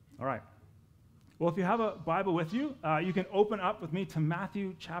All right. Well, if you have a Bible with you, you can open up with me to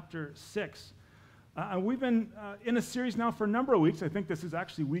Matthew chapter 6. We've been in a series now for a number of weeks. I think this is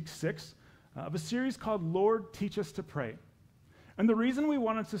actually week 6 of a series called Lord, Teach Us to Pray. And the reason we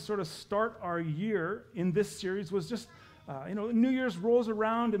wanted to sort of start our year in this series was just, New Year's rolls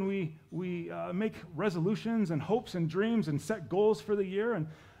around and we make resolutions and hopes and dreams and set goals for the year.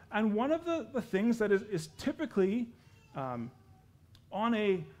 And one of the things that is typically on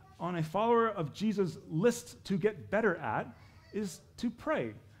a follower of Jesus' list to get better at is to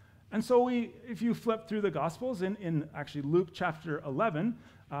pray. And so if you flip through the Gospels, in actually Luke chapter 11,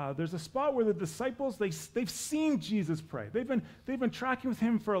 there's a spot where the disciples, they've seen Jesus pray. They've been tracking with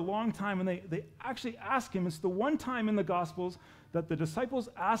him for a long time, and they actually ask him. It's the one time in the Gospels that the disciples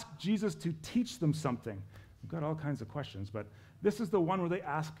ask Jesus to teach them something. We've got all kinds of questions, but this is the one where they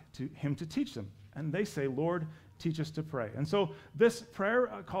ask him to teach them. And they say, Lord, teach us to pray. And so this prayer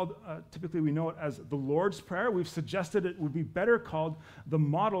called, typically we know it as the Lord's Prayer. We've suggested it would be better called the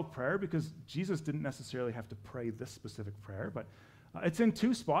model prayer because Jesus didn't necessarily have to pray this specific prayer, but it's in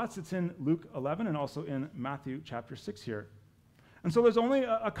two spots. It's in Luke 11 and also in Matthew chapter 6 here. And so there's only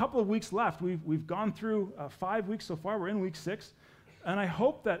a couple of weeks left. We've gone through 5 weeks so far. We're in week 6. And I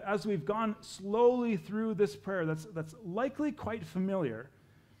hope that as we've gone slowly through this prayer that's likely quite familiar,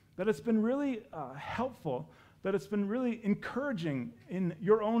 that it's been really helpful, that it's been really encouraging in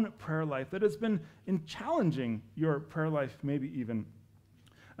your own prayer life, that it's been challenging your prayer life maybe even.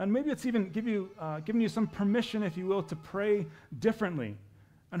 And maybe it's even given you some permission, if you will, to pray differently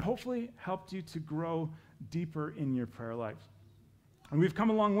and hopefully helped you to grow deeper in your prayer life. And we've come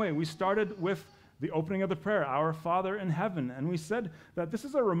a long way. We started with the opening of the prayer, Our Father in Heaven, and we said that this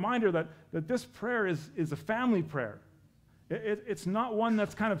is a reminder that this prayer is a family prayer. It's not one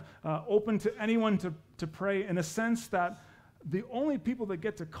that's kind of open to anyone to pray, in a sense that the only people that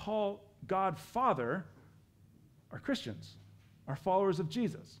get to call God Father are Christians, are followers of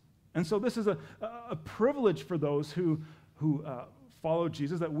Jesus. And so this is a privilege for those who follow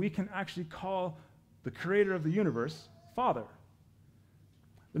Jesus, that we can actually call the creator of the universe Father.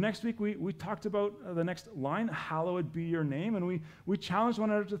 The next week, we talked about the next line, hallowed be your name, and we challenged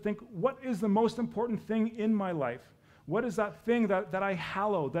one another to think, what is the most important thing in my life? What is that thing that I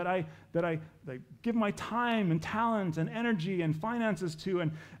hallow, that I give my time and talent and energy and finances to,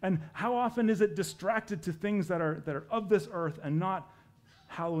 and how often is it distracted to things that are of this earth and not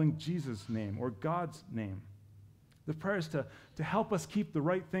hallowing Jesus' name or God's name? The prayer is to help us keep the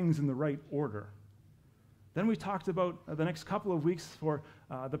right things in the right order. Then we talked about the next couple of weeks for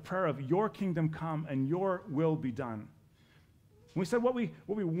the prayer of your kingdom come and your will be done. We said what we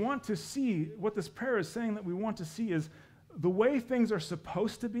want to see, what this prayer is saying that we want to see is the way things are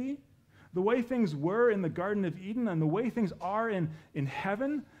supposed to be, the way things were in the Garden of Eden, and the way things are in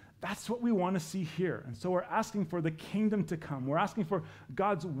heaven. That's what we want to see here. And so we're asking for the kingdom to come. We're asking for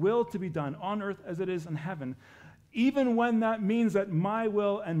God's will to be done on earth as it is in heaven, even when that means that my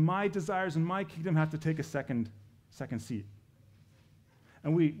will and my desires and my kingdom have to take a second seat.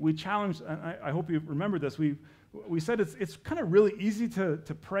 And we challenged, and I hope you remember this, we said it's kind of really easy to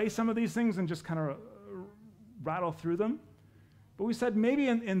pray some of these things and just kind of rattle through them. But we said maybe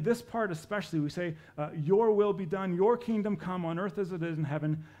in this part especially, we say, your will be done, your kingdom come on earth as it is in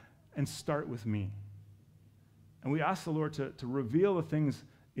heaven, and start with me. And we ask the Lord to reveal the things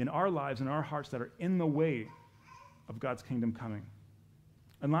in our lives and our hearts that are in the way of God's kingdom coming.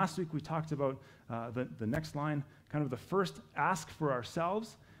 And last week we talked about the next line, kind of the first ask for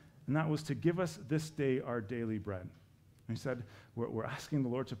ourselves, and that was to give us this day our daily bread. And he said we're asking the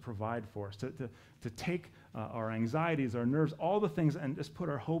Lord to provide for us, to take our anxieties, our nerves, all the things, and just put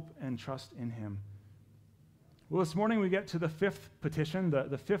our hope and trust in him. Well, this morning we get to the fifth petition,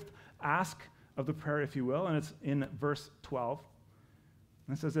 the fifth ask of the prayer, if you will, and it's in verse 12.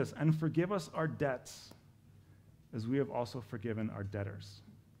 And it says this, and forgive us our debts as we have also forgiven our debtors.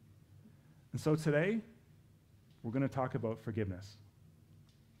 And so today, we're going to talk about forgiveness.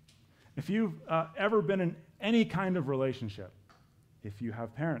 If you've ever been in any kind of relationship, if you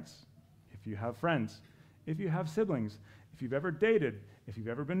have parents, if you have friends, if you have siblings, if you've ever dated, if you've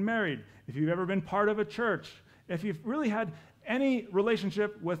ever been married, if you've ever been part of a church, if you've really had any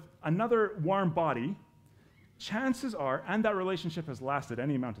relationship with another warm body, chances are, and that relationship has lasted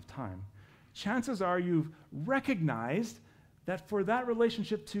any amount of time, chances are you've recognized that for that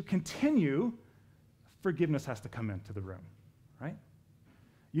relationship to continue, forgiveness has to come into the room, right?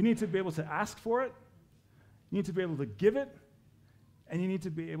 You need to be able to ask for it, you need to be able to give it, and you need to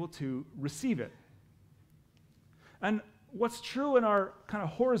be able to receive it. And what's true in our kind of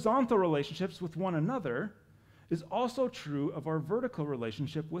horizontal relationships with one another is also true of our vertical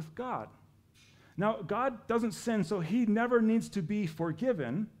relationship with God. Now, God doesn't sin, so he never needs to be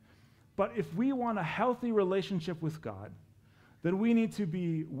forgiven. But if we want a healthy relationship with God, then we need to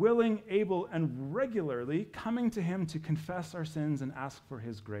be willing, able, and regularly coming to him to confess our sins and ask for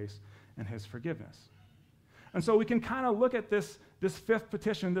his grace and his forgiveness. And so we can kind of look at this fifth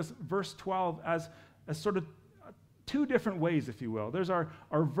petition, this verse 12, as sort of two different ways, if you will. There's our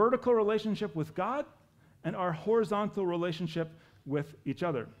vertical relationship with God and our horizontal relationship with each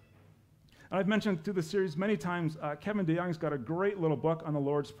other. And I've mentioned through the series many times, Kevin DeYoung's got a great little book on the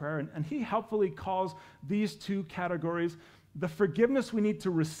Lord's Prayer, and he helpfully calls these two categories the forgiveness we need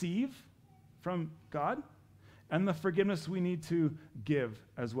to receive from God and the forgiveness we need to give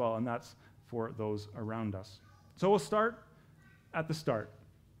as well, and that's for those around us. So we'll start at the start.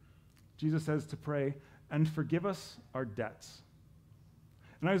 Jesus says to pray, and forgive us our debts.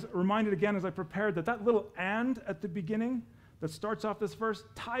 And I was reminded again as I prepared that little and at the beginning that starts off this verse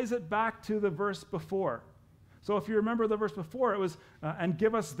ties it back to the verse before. So if you remember the verse before, it was, and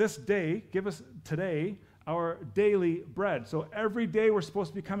give us this day, give us today, our daily bread. So every day we're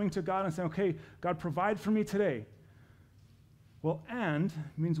supposed to be coming to God and saying, okay, God, provide for me today. Well, and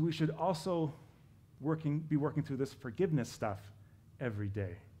means we should also be working through this forgiveness stuff every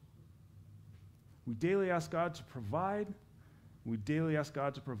day. We daily ask God to provide. We daily ask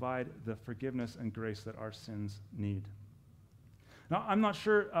God to provide the forgiveness and grace that our sins need. Now, I'm not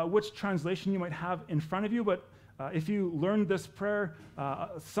sure which translation you might have in front of you, but if you learned this prayer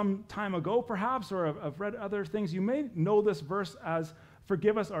some time ago, perhaps, or have read other things, you may know this verse as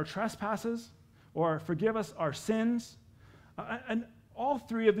forgive us our trespasses or forgive us our sins. And all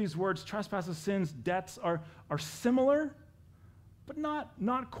three of these words, trespasses, sins, debts, are similar, but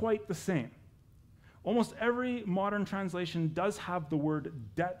not quite the same. Almost every modern translation does have the word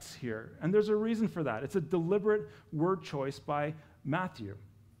debts here, and there's a reason for that. It's a deliberate word choice by Matthew.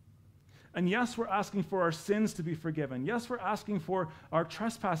 And yes, we're asking for our sins to be forgiven. Yes, we're asking for our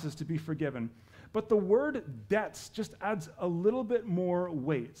trespasses to be forgiven. But the word debts just adds a little bit more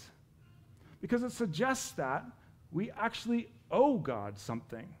weight because it suggests that we actually owe God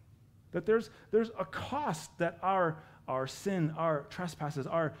something, that there's a cost that our sin, our trespasses,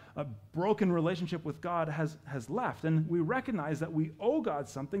 our broken relationship with God has left. And we recognize that we owe God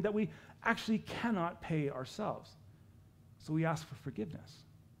something that we actually cannot pay ourselves. So we ask for forgiveness.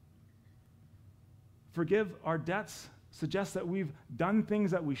 Forgive our debts suggests that we've done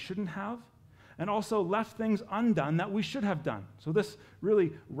things that we shouldn't have and also left things undone that we should have done. So this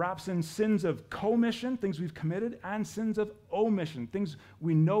really wraps in sins of commission, things we've committed, and sins of omission, things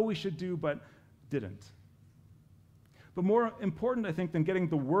we know we should do but didn't. But more important, I think, than getting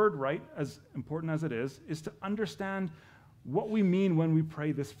the word right, as important as it is to understand what we mean when we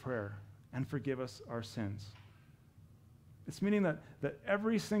pray this prayer, and forgive us our sins. It's meaning that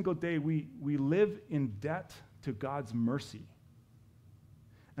every single day we live in debt to God's mercy.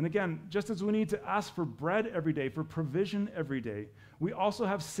 And again, just as we need to ask for bread every day, for provision every day, we also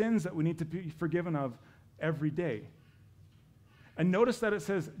have sins that we need to be forgiven of every day. And notice that it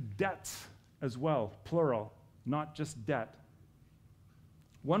says debts as well, plural, not just debt.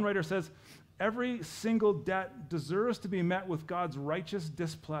 One writer says, every single debt deserves to be met with God's righteous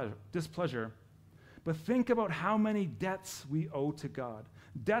displeasure. But think about how many debts we owe to God,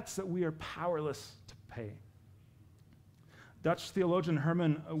 debts that we are powerless to pay. Dutch theologian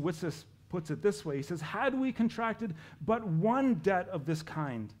Herman Witsis puts it this way. He says, had we contracted but one debt of this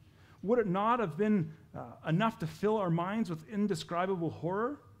kind, would it not have been enough to fill our minds with indescribable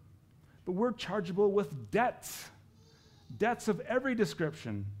horror? But we're chargeable with debts of every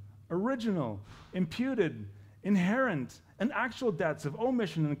description, original, imputed, inherent, and actual debts of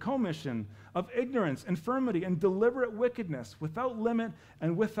omission and commission, of ignorance, infirmity, and deliberate wickedness, without limit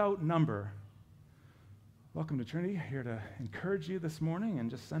and without number. Welcome to Trinity, here to encourage you this morning and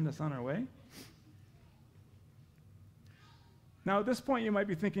just send us on our way. Now, at this point, you might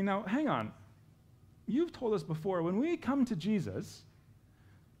be thinking, now, hang on. You've told us before, when we come to Jesus,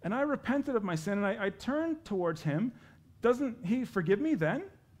 and I repented of my sin, and I turned towards him, doesn't he forgive me then?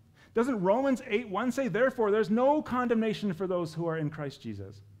 Doesn't Romans 8:1 say, therefore, there's no condemnation for those who are in Christ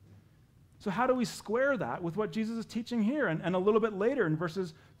Jesus? So how do we square that with what Jesus is teaching here and a little bit later in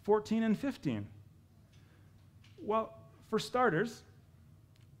verses 14 and 15? Well, for starters,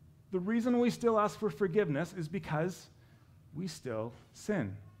 the reason we still ask for forgiveness is because we still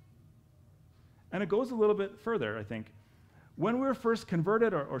sin. And it goes a little bit further, I think. When we were first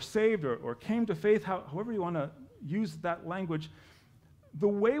converted or saved or came to faith, however you want to use that language, the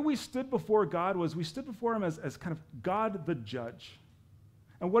way we stood before God was we stood before him as kind of God the judge.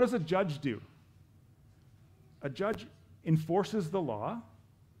 And what does a judge do? A judge enforces the law,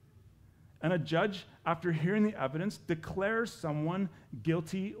 and a judge, after hearing the evidence, declares someone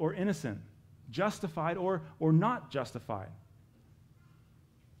guilty or innocent, justified or not justified.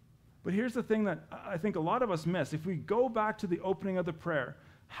 But here's the thing that I think a lot of us miss. If we go back to the opening of the prayer,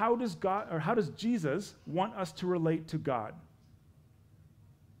 how does Jesus want us to relate to God?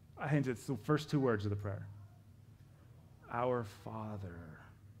 I think it's the first two words of the prayer. Our Father.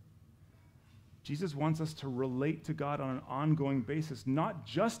 Jesus wants us to relate to God on an ongoing basis, not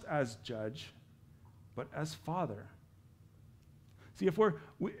just as judge, but as Father. See,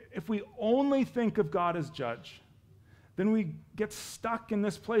 if we only think of God as judge, then we get stuck in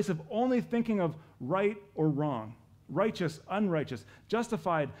this place of only thinking of right or wrong, righteous, unrighteous,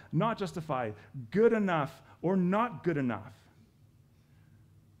 justified, not justified, good enough or not good enough.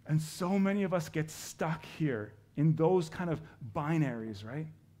 And so many of us get stuck here in those kind of binaries, right?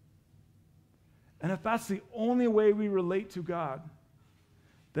 And if that's the only way we relate to God,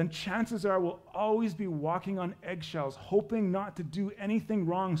 then chances are we'll always be walking on eggshells, hoping not to do anything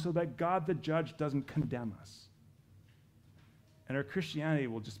wrong so that God the judge doesn't condemn us. And our Christianity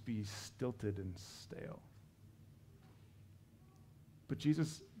will just be stilted and stale. But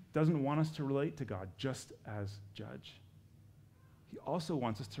Jesus doesn't want us to relate to God just as judge. He also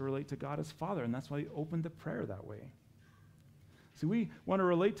wants us to relate to God as Father, and that's why he opened the prayer that way. See, we want to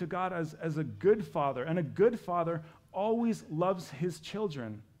relate to God as a good father, and a good father always loves his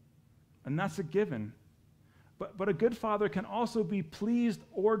children, and that's a given. But a good father can also be pleased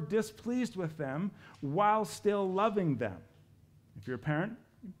or displeased with them while still loving them. If you're a parent,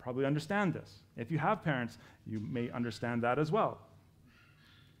 you probably understand this. If you have parents, you may understand that as well.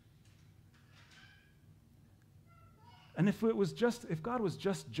 And if God was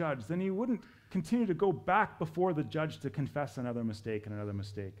just judge, then he wouldn't continue to go back before the judge to confess another mistake and another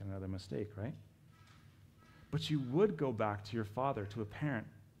mistake and another mistake, right? But you would go back to your father, to a parent,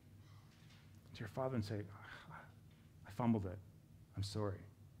 to your father and say, I fumbled it. I'm sorry.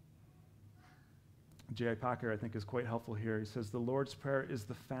 J.I. Packer, I think, is quite helpful here. He says, the Lord's Prayer is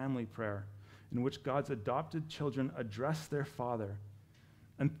the family prayer in which God's adopted children address their Father.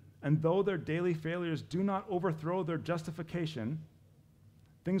 And though their daily failures do not overthrow their justification,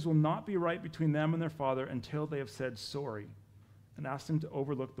 things will not be right between them and their Father until they have said sorry and asked him to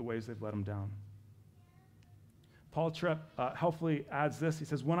overlook the ways they've let him down. Paul Tripp helpfully adds this. He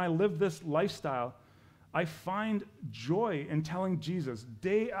says, when I live this lifestyle, I find joy in telling Jesus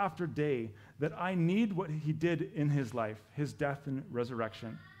day after day that I need what he did in his life, his death and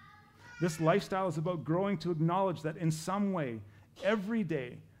resurrection. This lifestyle is about growing to acknowledge that in some way, every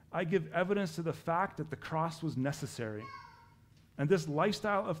day, I give evidence to the fact that the cross was necessary. And this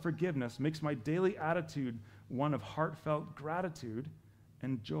lifestyle of forgiveness makes my daily attitude one of heartfelt gratitude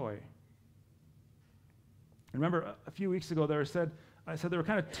and joy. Remember, a few weeks ago I said there were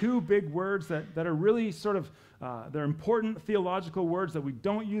kind of two big words that are really sort of, they're important theological words that we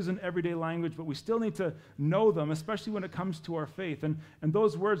don't use in everyday language, but we still need to know them, especially when it comes to our faith. And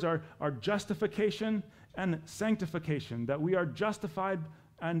those words are justification and sanctification, that we are justified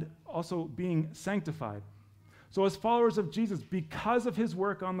and also being sanctified. So as followers of Jesus, because of his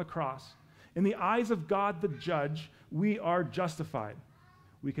work on the cross, in the eyes of God the judge, we are justified.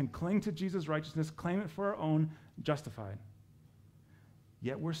 We can cling to Jesus' righteousness, claim it for our own, justified.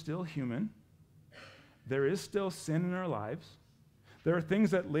 Yet we're still human. There is still sin in our lives. There are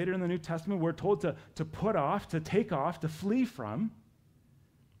things that later in the New Testament we're told to put off, to take off, to flee from.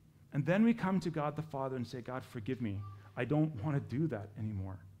 And then we come to God the Father and say, God, forgive me. I don't want to do that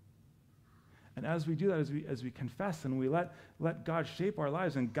anymore. And as we do that, as we confess and we let God shape our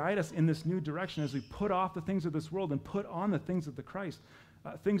lives and guide us in this new direction, as we put off the things of this world and put on the things of the Christ,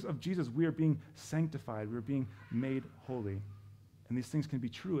 things of Jesus, we are being sanctified. We are being made holy. And these things can be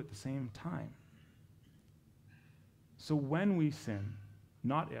true at the same time. So when we sin,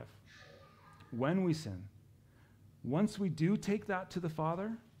 not if, when we sin, once we do take that to the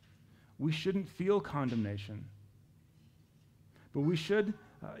Father, we shouldn't feel condemnation. But we should,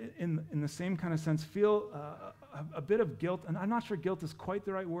 in the same kind of sense, feel a bit of guilt. And I'm not sure guilt is quite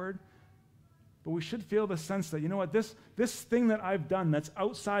the right word, but we should feel the sense that, you know what, this thing that I've done that's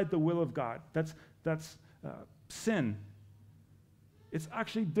outside the will of God, that's sin, it's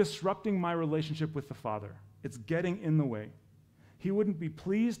actually disrupting my relationship with the Father. It's getting in the way. He wouldn't be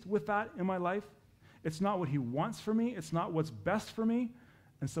pleased with that in my life. It's not what he wants for me. It's not what's best for me.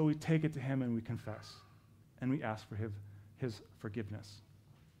 And so we take it to him and we confess. And we ask for his forgiveness.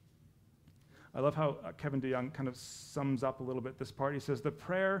 I love how Kevin DeYoung kind of sums up a little bit this part. He says, the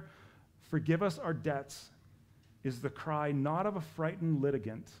prayer, forgive us our debts, is the cry not of a frightened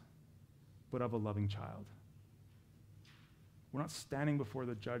litigant, but of a loving child. We're not standing before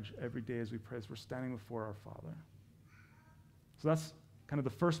the judge every day as we pray. We're standing before our Father. So that's kind of the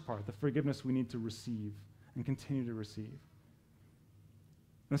first part, the forgiveness we need to receive and continue to receive.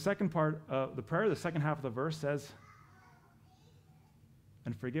 And the second part of the prayer, the second half of the verse says,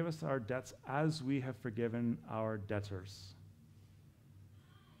 and forgive us our debts as we have forgiven our debtors.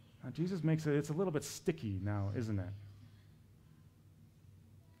 Now, Jesus makes it's a little bit sticky now, isn't it?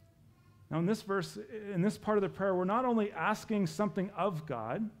 Now, in this verse, in this part of the prayer, we're not only asking something of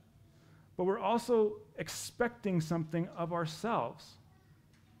God, but we're also expecting something of ourselves.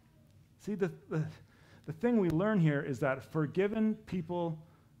 See, the thing we learn here is that forgiven people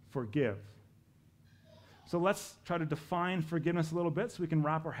forgive. So let's try to define forgiveness a little bit so we can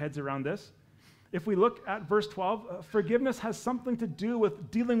wrap our heads around this. If we look at verse 12, forgiveness has something to do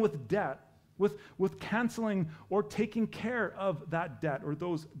with dealing with debt, with canceling or taking care of that debt or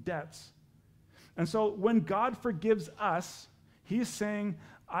those debts. And so when God forgives us, he's saying,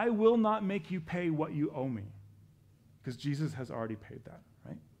 I will not make you pay what you owe me, because Jesus has already paid that,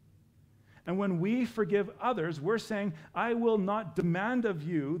 right? And when we forgive others, we're saying, I will not demand of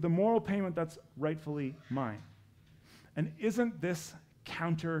you the moral payment that's rightfully mine. And isn't this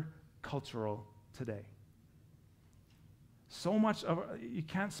counter-cultural today? So much of you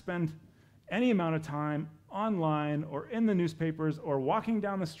can't spend any amount of time online or in the newspapers or walking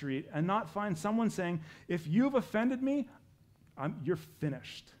down the street and not find someone saying, if you've offended me, you're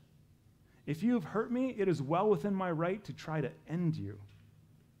finished. If you've hurt me, it is well within my right to try to end you.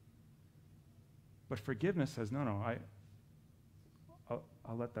 But forgiveness says, no,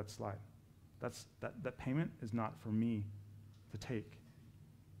 I'll let that slide. That payment is not for me to take.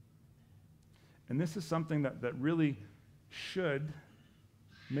 And this is something that really should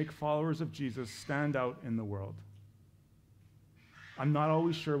make followers of Jesus stand out in the world. I'm not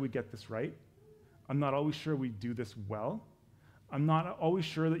always sure we get this right. I'm not always sure we do this well. I'm not always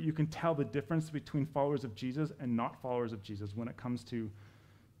sure that you can tell the difference between followers of Jesus and not followers of Jesus when it comes to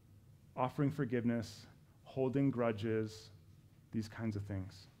offering forgiveness, holding grudges, these kinds of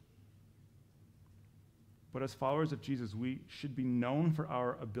things. But as followers of Jesus, we should be known for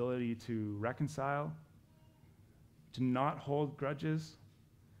our ability to reconcile, to not hold grudges,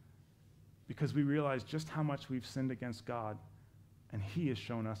 because we realize just how much we've sinned against God, and he has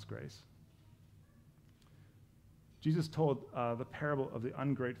shown us grace. Jesus told the parable of the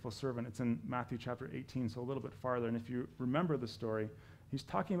ungrateful servant. It's in Matthew chapter 18, so a little bit farther. And if you remember the story, he's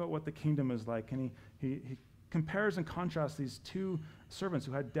talking about what the kingdom is like, and he compares and contrasts these two servants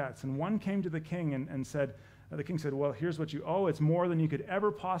who had debts. And one came to the king and said, the king said, well, here's what you owe. It's more than you could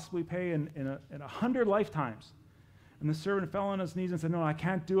ever possibly pay in 100 lifetimes. And the servant fell on his knees and said, no, I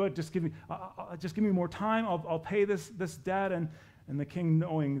can't do it. Just give me more time. I'll pay this debt. And the king,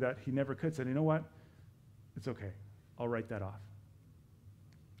 knowing that he never could, said, you know what? It's okay. I'll write that off.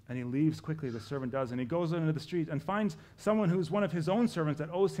 And he leaves quickly, the servant does, and he goes into the street and finds someone who's one of his own servants that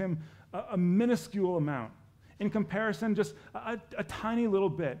owes him a minuscule amount. In comparison, just a tiny little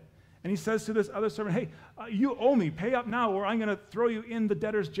bit. And he says to this other servant, hey, you owe me. Pay up now, or I'm going to throw you in the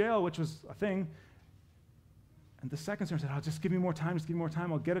debtor's jail, which was a thing. And the second servant said, just give me more time,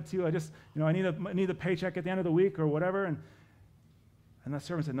 I'll get it to you. I need a paycheck at the end of the week or whatever. And that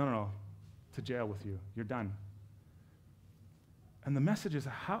servant said, no, to jail with you. You're done. And the message is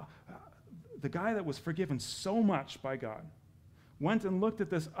how the guy that was forgiven so much by God went and looked at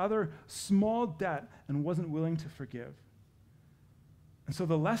this other small debt and wasn't willing to forgive. And so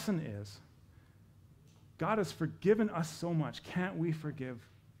the lesson is, God has forgiven us so much. Can't we forgive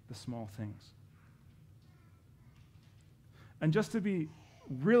the small things? And just to be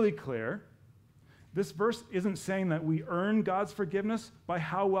really clear, this verse isn't saying that we earn God's forgiveness by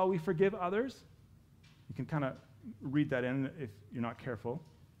how well we forgive others. You can kind of read that in if you're not careful.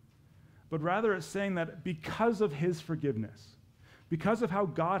 But rather it's saying that because of his forgiveness, because of how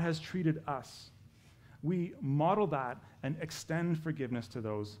God has treated us, we model that and extend forgiveness to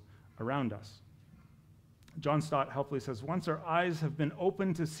those around us. John Stott helpfully says, once our eyes have been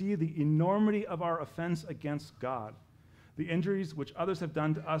opened to see the enormity of our offense against God, the injuries which others have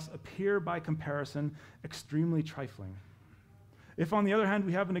done to us appear by comparison extremely trifling. If, on the other hand,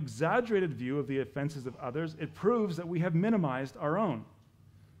 we have an exaggerated view of the offenses of others, it proves that we have minimized our own.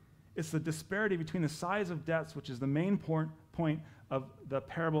 It's the disparity between the size of debts which is the main point of the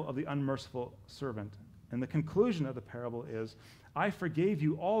parable of the unmerciful servant. And the conclusion of the parable is, I forgave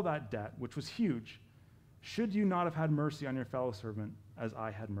you all that debt, which was huge, should you not have had mercy on your fellow servant as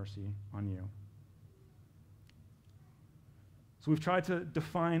I had mercy on you. So we've tried to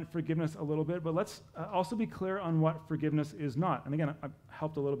define forgiveness a little bit, but let's also be clear on what forgiveness is not. And again, I've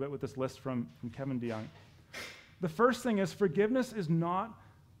helped a little bit with this list from Kevin DeYoung. The first thing is forgiveness is not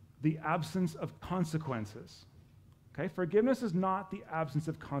the absence of consequences. Okay? Forgiveness is not the absence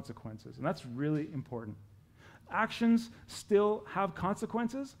of consequences, and that's really important. Actions still have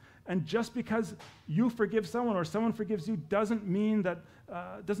consequences, and just because you forgive someone or someone forgives you doesn't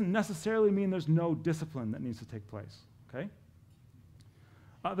necessarily mean there's no discipline that needs to take place. Okay?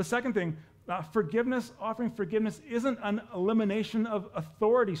 The second thing, offering forgiveness isn't an elimination of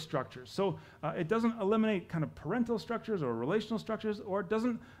authority structures. So it doesn't eliminate kind of parental structures or relational structures, or it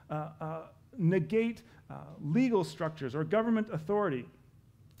doesn't negate legal structures or government authority.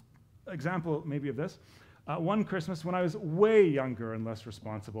 Example maybe of this. One Christmas, when I was way younger and less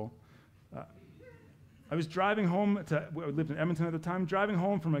responsible, I was driving home we lived in Edmonton at the time, driving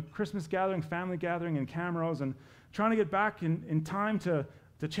home from a Christmas gathering, family gathering in Camrose, and trying to get back in time to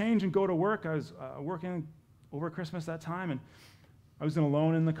change and go to work. I was working over Christmas that time, and I was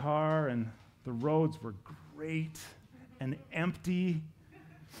alone in the car, and the roads were great and empty.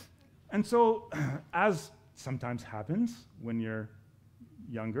 And so, as sometimes happens when you're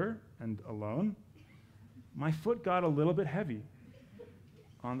younger and alone, my foot got a little bit heavy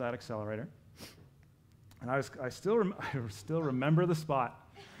on that accelerator. And I still remember the spot,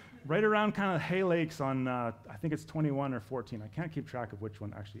 right around kind of Hay Lakes on, I think it's 21 or 14. I can't keep track of which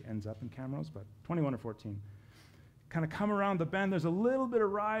one actually ends up in Camrose, but 21 or 14. Kind of come around the bend, there's a little bit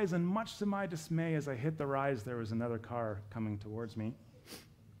of rise, and much to my dismay, as I hit the rise, there was another car coming towards me.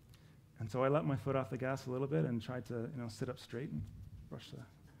 And so I let my foot off the gas a little bit and tried to, sit up straight and brush the...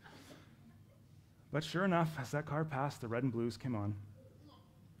 But sure enough, as that car passed, the red and blues came on,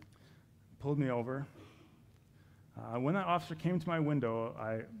 pulled me over. When that officer came to my window,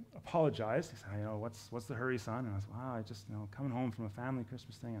 I apologized. He said, what's the hurry, son? And I was, I just, coming home from a family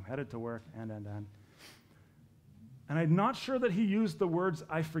Christmas thing. I'm headed to work, and. And I'm not sure that he used the words,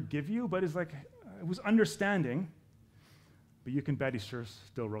 I forgive you, but it was understanding. But you can bet he sure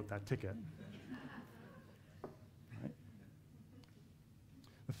still wrote that ticket. Right?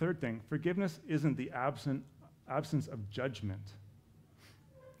 The third thing, forgiveness isn't the absence of judgment.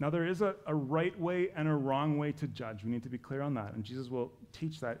 Now, there is a right way and a wrong way to judge. We need to be clear on that, and Jesus will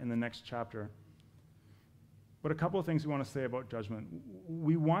teach that in the next chapter. But a couple of things we want to say about judgment.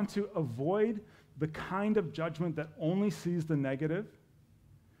 We want to avoid the kind of judgment that only sees the negative,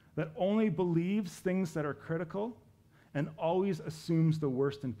 that only believes things that are critical, and always assumes the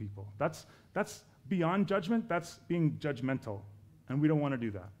worst in people. That's beyond judgment. That's being judgmental, and we don't want to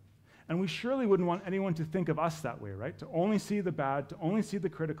do that. And we surely wouldn't want anyone to think of us that way, right? To only see the bad, to only see the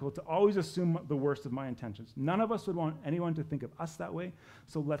critical, to always assume the worst of my intentions. None of us would want anyone to think of us that way,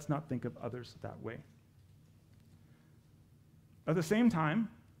 so let's not think of others that way. At the same time,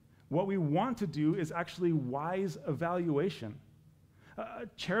 what we want to do is actually wise evaluation.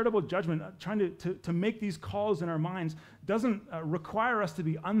 Charitable judgment, trying to make these calls in our minds, doesn't require us to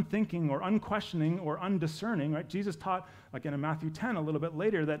be unthinking or unquestioning or undiscerning, right? Jesus taught, again in Matthew 10 a little bit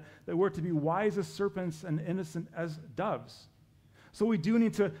later, that we're to be wise as serpents and innocent as doves. So we do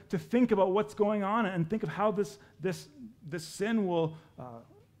need to think about what's going on and think of how this sin will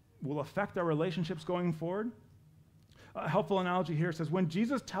affect our relationships going forward. A helpful analogy here says, when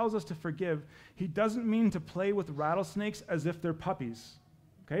Jesus tells us to forgive, he doesn't mean to play with rattlesnakes as if they're puppies.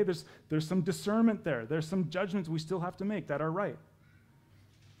 Okay? There's some discernment there. There's some judgments we still have to make that are right.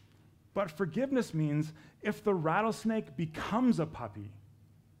 But forgiveness means if the rattlesnake becomes a puppy,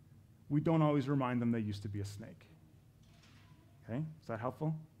 we don't always remind them they used to be a snake. Okay? Is that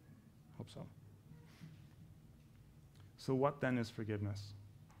helpful? Hope so. So what then is forgiveness?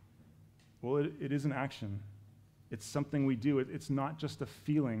 Well, it is an action. It's something we do. It's not just a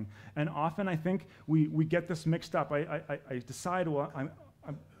feeling. And often I think we get this mixed up. I decide, well, I'm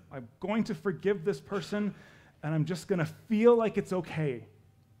going to forgive this person, and I'm just going to feel like it's okay.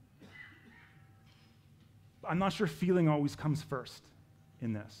 I'm not sure feeling always comes first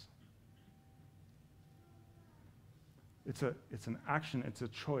in this. It's an action. It's a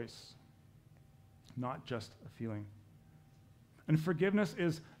choice, not just a feeling. And forgiveness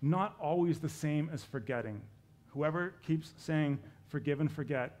is not always the same as forgetting. Whoever keeps saying forgive and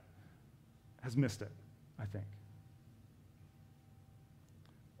forget has missed it, I think.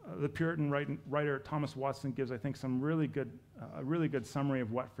 The Puritan writer Thomas Watson gives, I think, a really good summary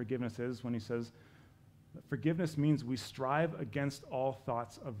of what forgiveness is when he says that forgiveness means we strive against all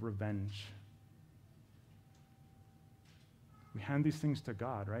thoughts of revenge. We hand these things to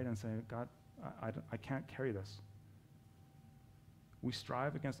God, right, and say, God, I can't carry this. We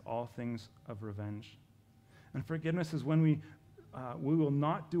strive against all things of revenge. And forgiveness is when we will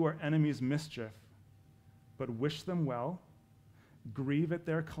not do our enemies mischief, but wish them well, grieve at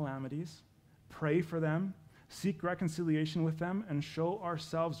their calamities, pray for them, seek reconciliation with them, and show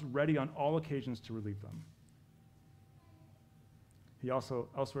ourselves ready on all occasions to relieve them. He also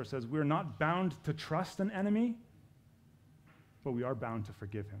elsewhere says, we are not bound to trust an enemy, but we are bound to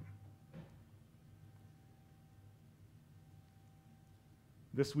forgive him.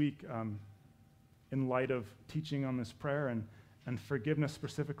 This week, in light of teaching on this prayer and forgiveness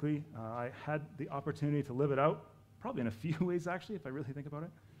specifically, I had the opportunity to live it out, probably in a few ways actually, if I really think about it.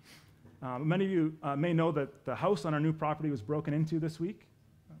 Many of you may know that the house on our new property was broken into this week,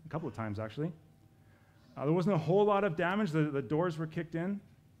 a couple of times actually. There wasn't a whole lot of damage. The doors were kicked in.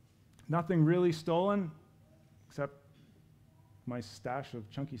 Nothing really stolen, except my stash of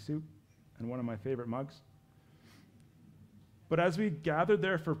chunky soup and one of my favorite mugs. But as we gathered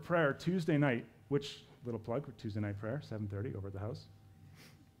there for prayer Tuesday night, which, little plug for Tuesday night prayer, 7:30 over at the house.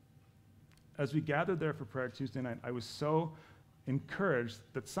 As we gathered there for prayer Tuesday night, I was so encouraged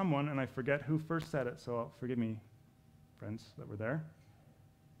that someone, and I forget who first said it, so forgive me, friends that were there,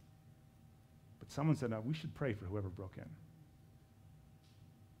 but someone said, we should pray for whoever broke in.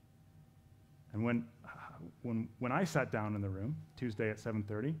 And when I sat down in the room Tuesday at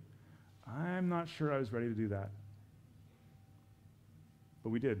 7:30, I'm not sure I was ready to do that. But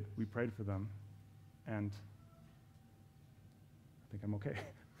we did. We prayed for them. And I think I'm okay.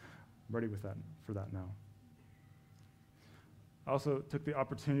 I'm ready for that now. I also took the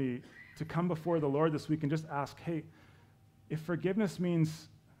opportunity to come before the Lord this week and just ask, hey, if forgiveness means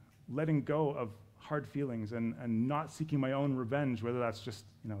letting go of hard feelings and not seeking my own revenge, whether that's just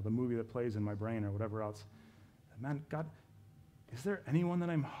the movie that plays in my brain or whatever else, man, God, is there anyone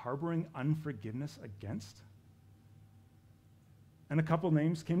that I'm harboring unforgiveness against? And a couple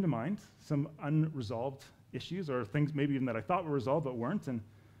names came to mind, some unresolved issues or things maybe even that I thought were resolved but weren't. And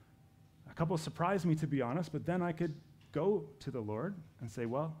a couple surprised me, to be honest, but then I could go to the Lord and say,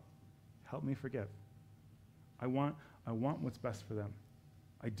 well, help me forgive. I want what's best for them.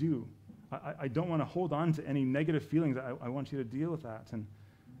 I do. I don't want to hold on to any negative feelings. I want you to deal with that. And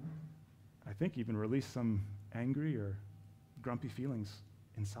I think even release some angry or grumpy feelings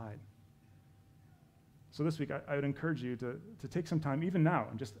inside. So this week, I would encourage you to take some time, even now,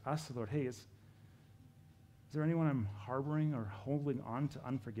 and just ask the Lord, hey, is there anyone I'm harboring or holding on to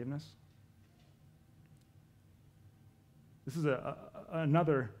unforgiveness? This is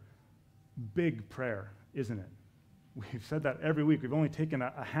another big prayer, isn't it? We've said that every week. We've only taken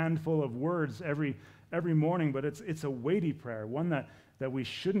a handful of words every morning, but it's a weighty prayer, one that we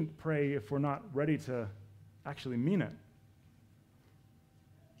shouldn't pray if we're not ready to actually mean it.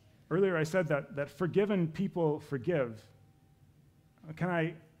 Earlier I said that forgiven people forgive. Can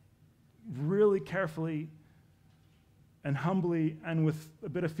I really carefully and humbly and with a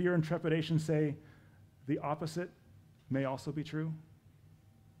bit of fear and trepidation say the opposite may also be true?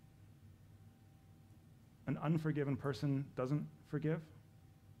 An unforgiven person doesn't forgive.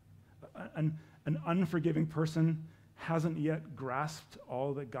 An unforgiving person hasn't yet grasped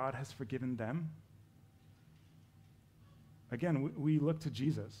all that God has forgiven them. Again, we look to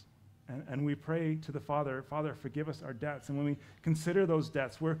Jesus. And we pray to the Father, Father, forgive us our debts. And when we consider those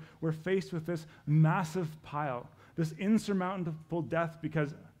debts, we're faced with this massive pile, this insurmountable debt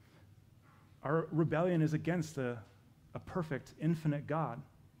because our rebellion is against a perfect, infinite God.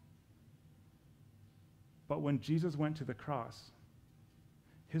 But when Jesus went to the cross,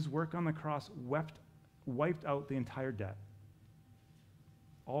 his work on the cross wiped out the entire debt,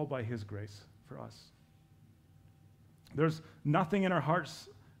 all by his grace for us. There's nothing in our hearts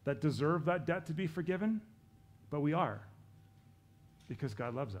that deserve that debt to be forgiven, but we are, because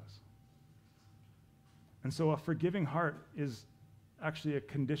God loves us. And so a forgiving heart is actually a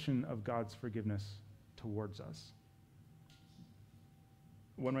condition of God's forgiveness towards us.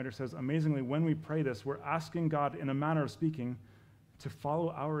 One writer says, amazingly, when we pray this, we're asking God, in a manner of speaking, to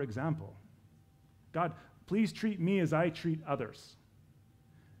follow our example. God, please treat me as I treat others.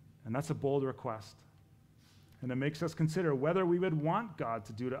 And that's a bold request. And it makes us consider whether we would want God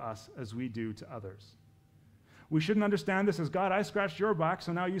to do to us as we do to others. We shouldn't understand this as, God, I scratched your back,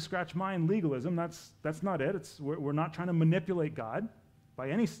 so now you scratch mine, legalism. That's not it. We're not trying to manipulate God by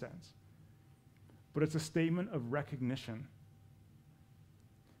any sense. But it's a statement of recognition.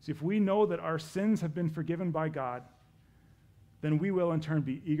 See, if we know that our sins have been forgiven by God, then we will in turn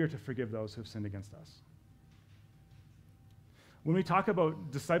be eager to forgive those who have sinned against us. When we talk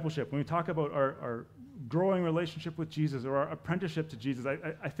about discipleship, when we talk about our growing relationship with Jesus or our apprenticeship to Jesus,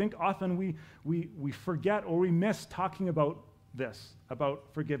 I think often we forget or we miss talking about this, about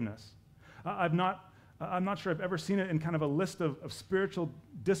forgiveness. I'm not sure I've ever seen it in kind of a list of spiritual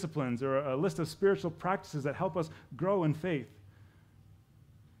disciplines or a list of spiritual practices that help us grow in faith.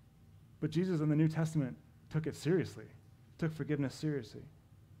 But Jesus in the New Testament took it seriously, took forgiveness seriously.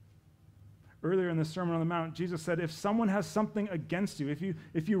 Earlier in the Sermon on the Mount, Jesus said, if someone has something against you,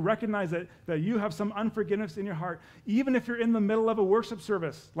 if you recognize that you have some unforgiveness in your heart, even if you're in the middle of a worship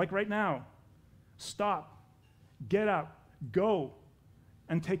service, like right now, stop, get up, go,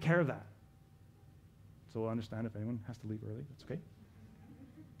 and take care of that. So we'll understand if anyone has to leave early. That's okay.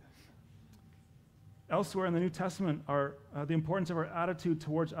 Elsewhere in the New Testament, the importance of our attitude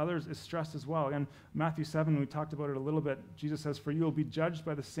towards others is stressed as well. Again, Matthew 7, we talked about it a little bit. Jesus says, for you will be judged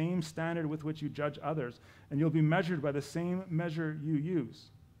by the same standard with which you judge others, and you'll be measured by the same measure you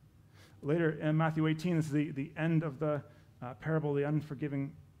use. Later in Matthew 18, this is the end of the parable of the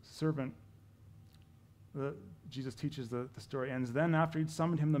unforgiving servant. Jesus teaches the story ends. Then after he'd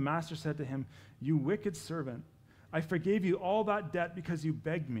summoned him, the master said to him, you wicked servant, I forgave you all that debt because you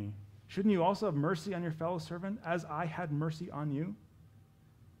begged me. Shouldn't you also have mercy on your fellow servant as I had mercy on you?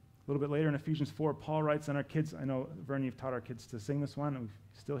 A little bit later in Ephesians 4, Paul writes, and our kids, I know, Vern, you've taught our kids to sing this one, and we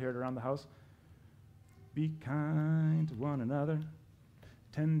still hear it around the house. Be kind to one another,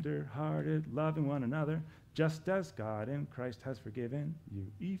 tender-hearted, loving one another, just as God in Christ has forgiven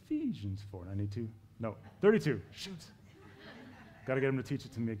you. Ephesians 4:92. No, 32. Shoot. Got to get him to teach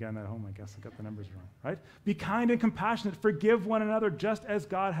it to me again at home. I guess I got the numbers wrong, right? Be kind and compassionate. Forgive one another just as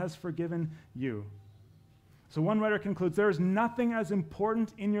God has forgiven you. So one writer concludes, there is nothing as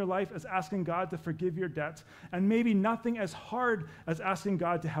important in your life as asking God to forgive your debts, and maybe nothing as hard as asking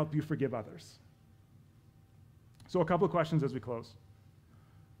God to help you forgive others. So a couple of questions as we close.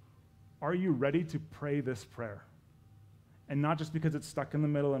 Are you ready to pray this prayer? And not just because it's stuck in the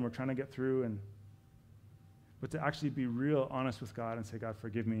middle and we're trying to get through, but to actually be real honest with God and say, God,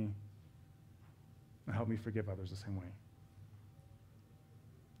 forgive me and help me forgive others the same way.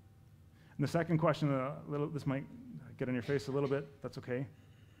 And the second question, this might get in your face a little bit. That's okay.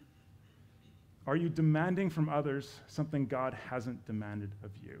 Are you demanding from others something God hasn't demanded of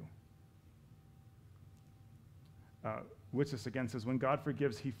you? Witness again says, when God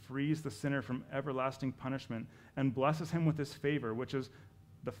forgives, he frees the sinner from everlasting punishment and blesses him with his favor, which is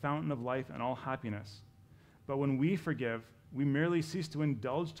the fountain of life and all happiness. But when we forgive, we merely cease to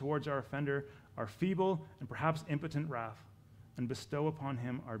indulge towards our offender our feeble and perhaps impotent wrath and bestow upon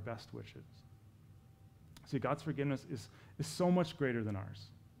him our best wishes. See, God's forgiveness is so much greater than ours.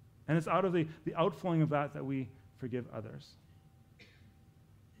 And it's out of the outflowing of that we forgive others.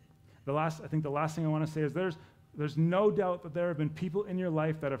 I think the last thing I want to say is there's no doubt that there have been people in your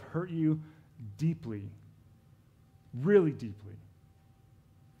life that have hurt you deeply, really deeply.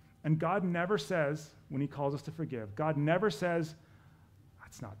 And God never says, when he calls us to forgive, God never says,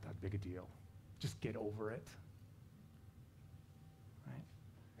 that's not that big a deal. Just get over it. Right?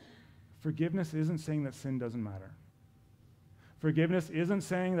 Forgiveness isn't saying that sin doesn't matter. Forgiveness isn't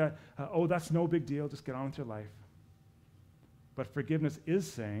saying that, that's no big deal, just get on with your life. But forgiveness is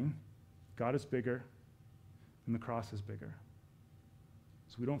saying, God is bigger and the cross is bigger.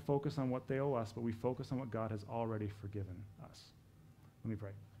 So we don't focus on what they owe us, but we focus on what God has already forgiven us. Let me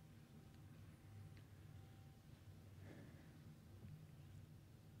pray.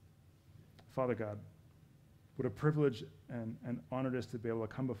 Father God, what a privilege and honor it is to be able to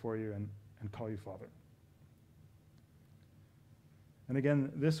come before you and call you Father. And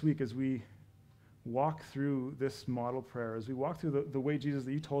again, this week as we walk through this model prayer, as we walk through the way, Jesus,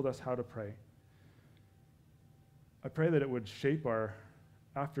 that you told us how to pray, I pray that it would shape our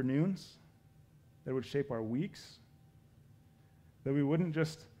afternoons, that it would shape our weeks, that we wouldn't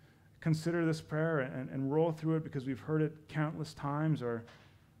just consider this prayer and roll through it because we've heard it countless times or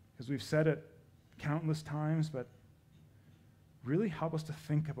because we've said it countless times, but really help us to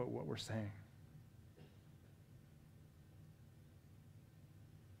think about what we're saying.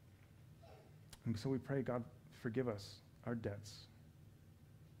 And so we pray, God, forgive us our debts.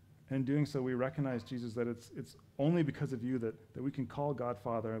 And in doing so, we recognize, Jesus, that it's only because of you that we can call God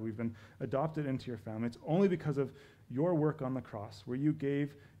Father, and we've been adopted into your family. It's only because of your work on the cross, where you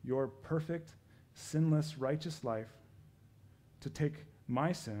gave your perfect, sinless, righteous life to take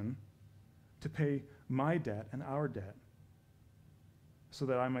my sin, to pay my debt and our debt, so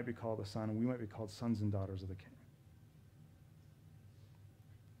that I might be called a son and we might be called sons and daughters of the King.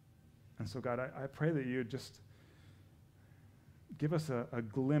 And so, God, I pray that you would just give us a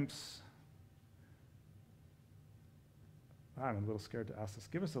glimpse. I'm a little scared to ask this.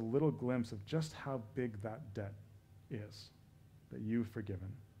 Give us a little glimpse of just how big that debt is that you've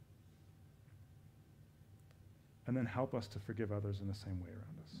forgiven. And then help us to forgive others in the same way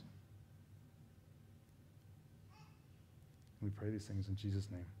around us. We pray these things in Jesus'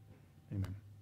 name. Amen.